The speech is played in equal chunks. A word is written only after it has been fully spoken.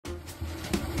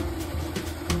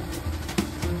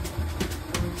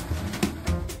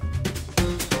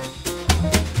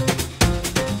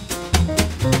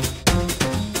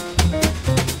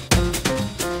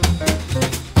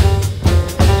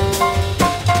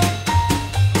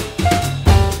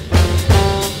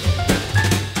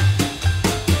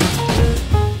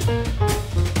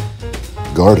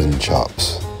Garden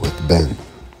Chops with Ben.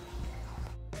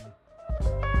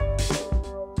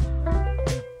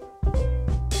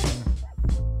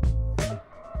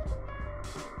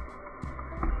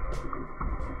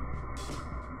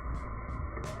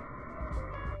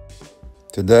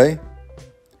 Today,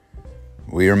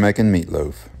 we are making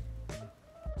meatloaf.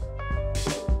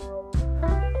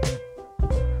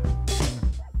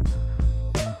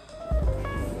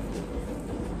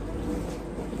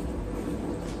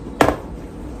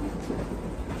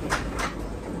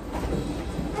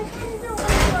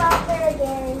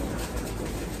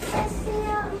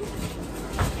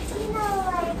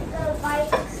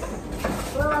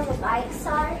 Bikes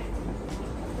are.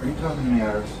 Are you talking to me,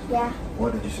 Iris? Yeah.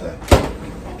 What did you say? I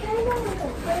kind of don't want to go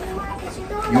there anymore because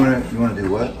You wanna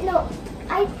do what? No,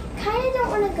 I kind of don't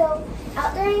want to go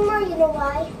out there anymore. You know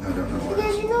why? I don't know why.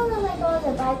 Because you know that like all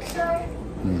the bikes are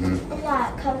Mm-hmm. and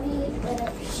that cubby,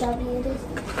 whatever chubby it is.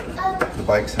 The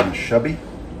bike's kind of chubby?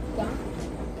 Yeah.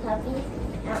 Cubby.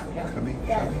 I don't know. Cubby?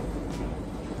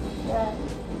 The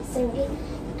singing.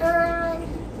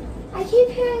 I keep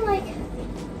hearing like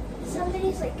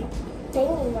somebody's like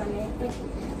banging on it. Like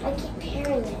I keep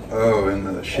hearing it. Oh, in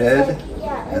the shed? Like,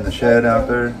 yeah. In the shed out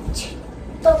there?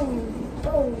 Boom,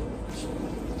 boom.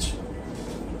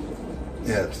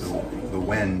 Yeah, it's the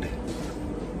wind.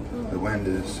 The wind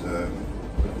is, the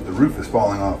roof is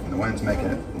falling off and the wind's making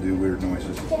it do weird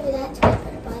noises. Maybe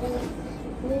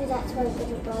that's why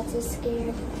Butterbot's is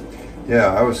scared.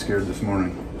 Yeah, I was scared this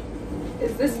morning.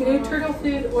 Is this new turtle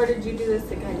food or did you do this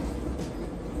again?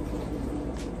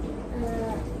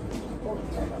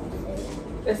 Old turtle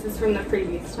food. This is from the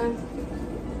previous time.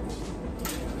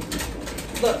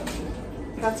 Look,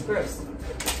 that's gross.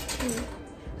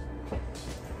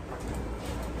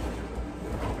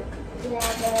 Yeah,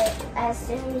 but as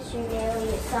soon as you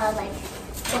knew, you saw like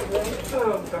the roof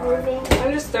Oh moving. god.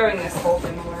 I'm just throwing this whole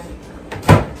thing away.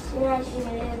 As soon as you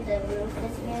knew the roof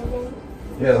was moving.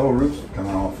 Yeah, the whole roof's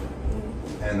coming off.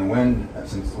 And the wind,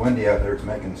 since it's windy out there, it's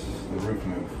making the roof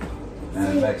move.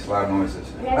 And it makes loud noises.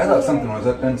 I thought something was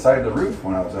up inside the roof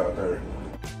when I was out there.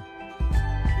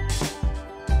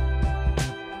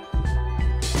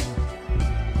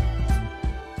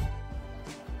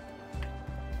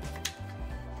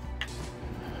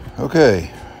 Okay,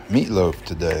 meatloaf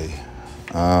today.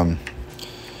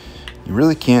 You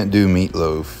really can't do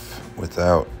meatloaf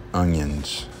without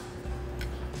onions.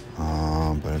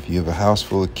 But if you have a house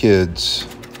full of kids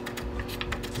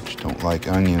which don't like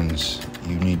onions,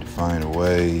 you need to find a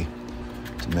way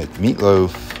to make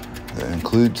meatloaf that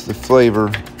includes the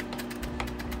flavor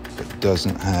but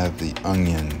doesn't have the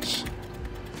onions.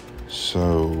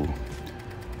 So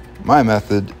my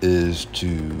method is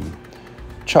to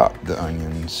chop the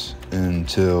onions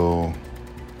until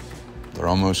they're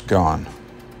almost gone,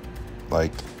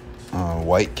 like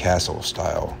White Castle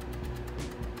style.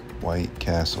 White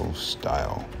Castle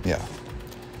style, yeah.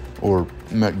 Or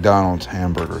McDonald's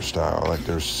hamburger style, like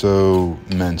they're so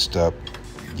minced up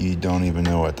you don't even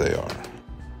know what they are.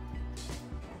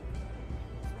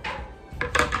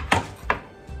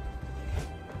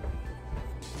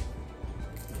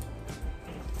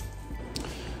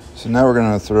 So now we're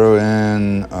gonna throw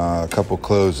in a couple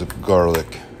cloves of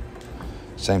garlic.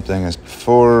 Same thing as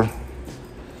before.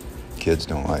 Kids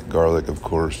don't like garlic, of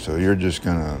course, so you're just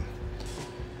gonna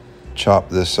chop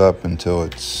this up until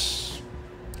it's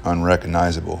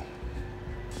unrecognizable.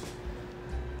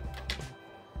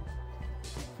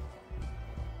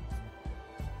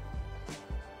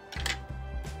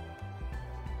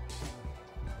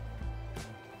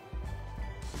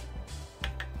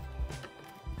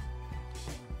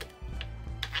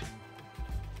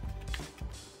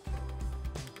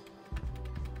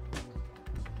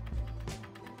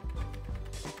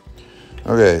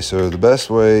 Okay, so the best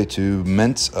way to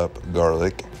mince up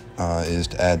garlic is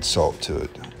to add salt to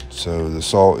it. So the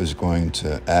salt is going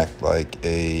to act like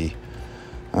a,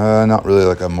 not really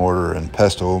like a mortar and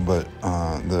pestle, but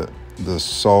the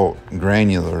salt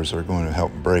granulars are going to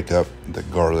help break up the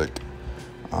garlic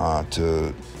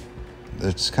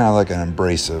it's kind of like an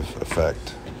abrasive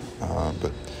effect,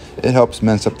 but it helps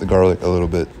mince up the garlic a little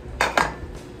bit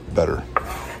better.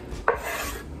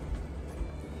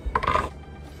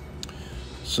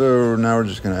 So now we're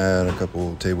just going to add a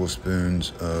couple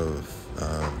tablespoons of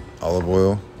olive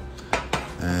oil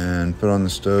and put on the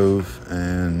stove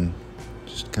and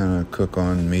just kind of cook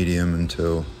on medium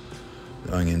until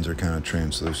the onions are kind of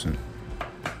translucent.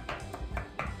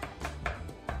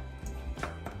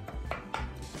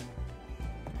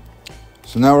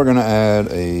 So now we're going to add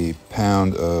a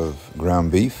pound of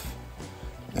ground beef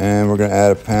and we're going to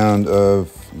add a pound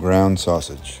of ground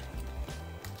sausage.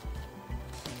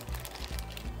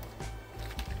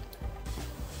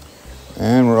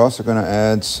 And we're also going to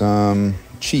add some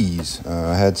cheese.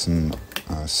 I had some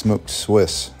smoked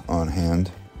Swiss on hand.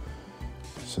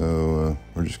 So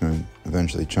we're just going to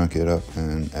eventually chunk it up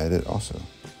and add it also.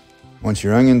 Once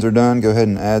your onions are done, go ahead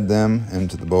and add them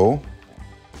into the bowl.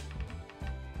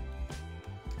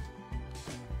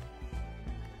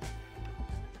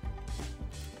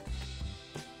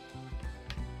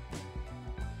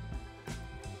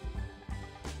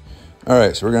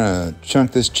 Alright, so we're going to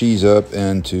chunk this cheese up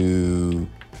into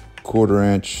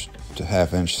 1/4 inch to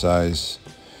 1/2 inch size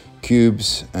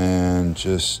cubes and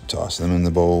just toss them in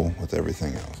the bowl with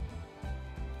everything else.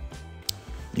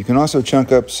 You can also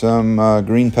chunk up some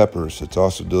green peppers. It's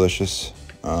also delicious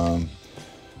in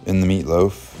the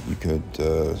meatloaf. You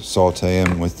could saute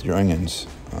them with your onions,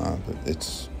 but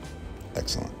it's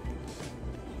excellent.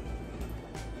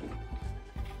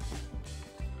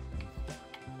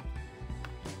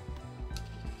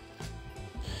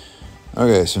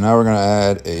 Okay, so now we're going to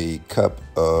add a cup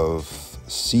of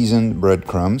seasoned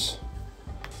breadcrumbs,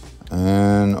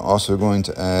 and also going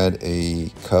to add a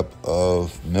cup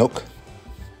of milk.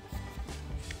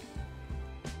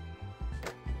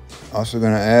 Also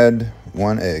going to add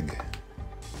 1 egg.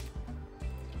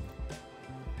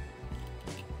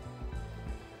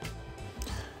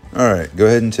 Alright, go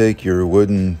ahead and take your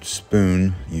wooden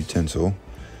spoon utensil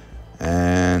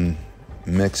and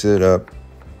mix it up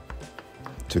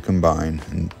to combine,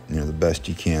 and the best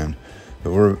you can.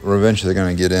 But we're eventually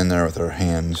going to get in there with our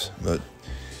hands, but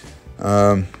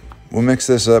we'll mix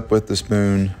this up with the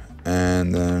spoon,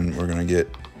 and then we're going to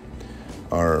get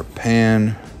our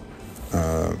pan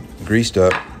greased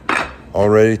up, all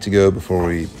ready to go before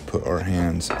we put our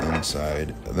hands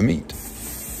inside of the meat.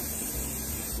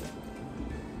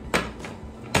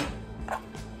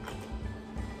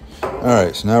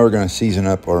 Alright, so now we're going to season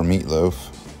up our meatloaf.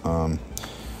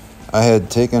 I had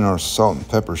taken our salt and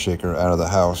pepper shaker out of the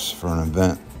house for an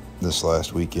event this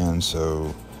last weekend,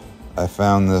 so I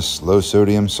found this low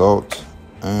sodium salt,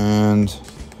 and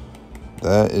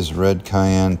that is red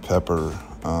cayenne pepper,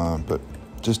 but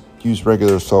just use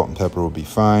regular salt and pepper will be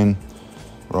fine.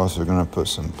 We're also going to put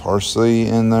some parsley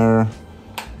in there,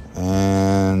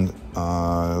 and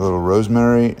a little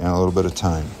rosemary, and a little bit of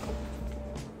thyme.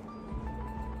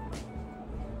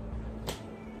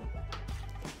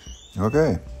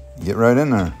 Okay, get right in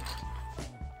there.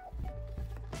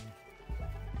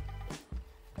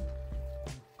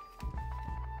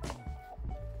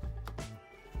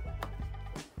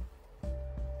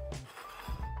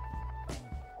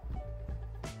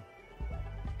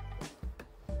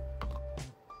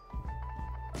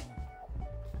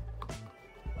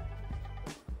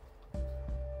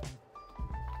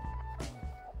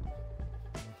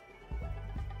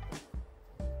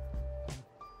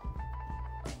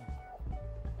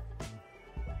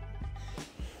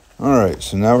 Alright,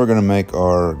 so now we're going to make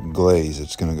our glaze.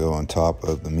 It's going to go on top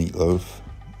of the meatloaf.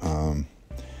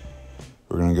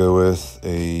 We're going to go with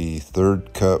a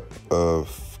 1/3 cup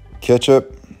of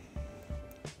ketchup.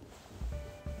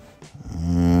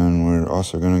 And we're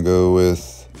also going to go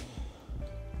with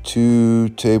 2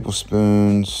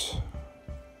 tablespoons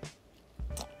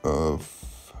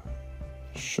of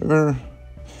sugar.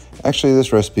 Actually,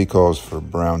 this recipe calls for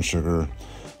brown sugar.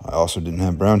 I also didn't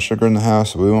have brown sugar in the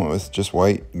house, so we went with just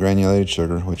white granulated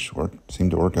sugar, which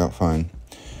seemed to work out fine.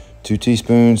 2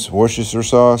 teaspoons Worcestershire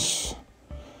sauce,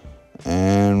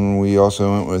 and we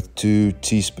also went with 2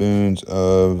 teaspoons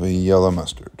of yellow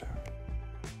mustard.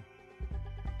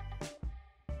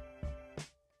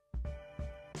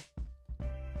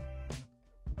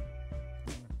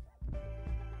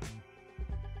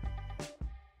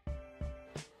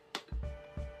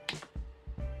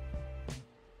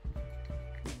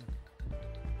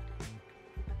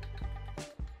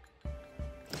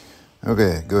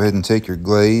 Okay, go ahead and take your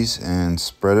glaze and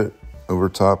spread it over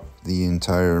top the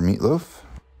entire meatloaf.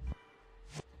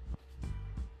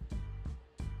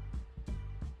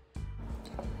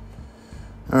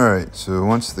 Alright, so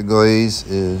once the glaze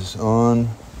is on,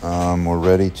 we're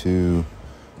ready to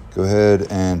go ahead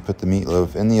and put the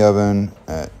meatloaf in the oven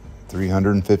at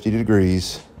 350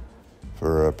 degrees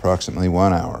for approximately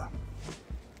 1 hour.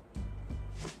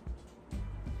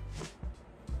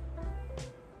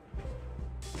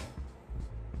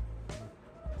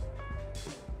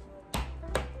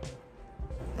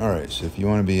 Alright, so if you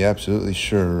want to be absolutely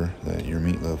sure that your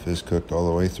meatloaf is cooked all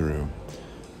the way through,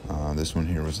 this one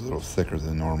here was a little thicker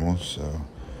than normal, so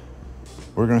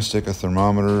we're going to stick a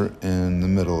thermometer in the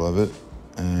middle of it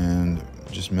and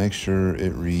just make sure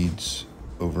it reads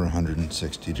over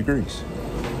 160 degrees.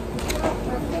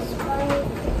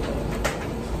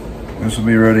 This will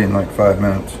be ready in like 5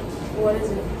 minutes. What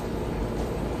is it?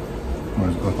 What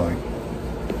does it look like?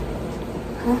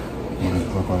 Huh? What does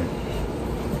it look like?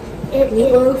 It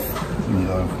meatloaf.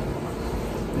 Meatloaf.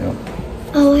 Yep.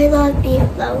 Oh, I love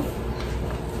meatloaf.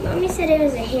 Mommy said it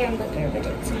was a hamburger, but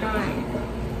it's not.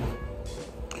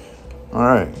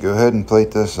 Alright, go ahead and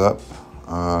plate this up.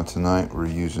 Tonight we're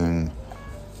using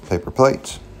paper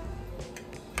plates.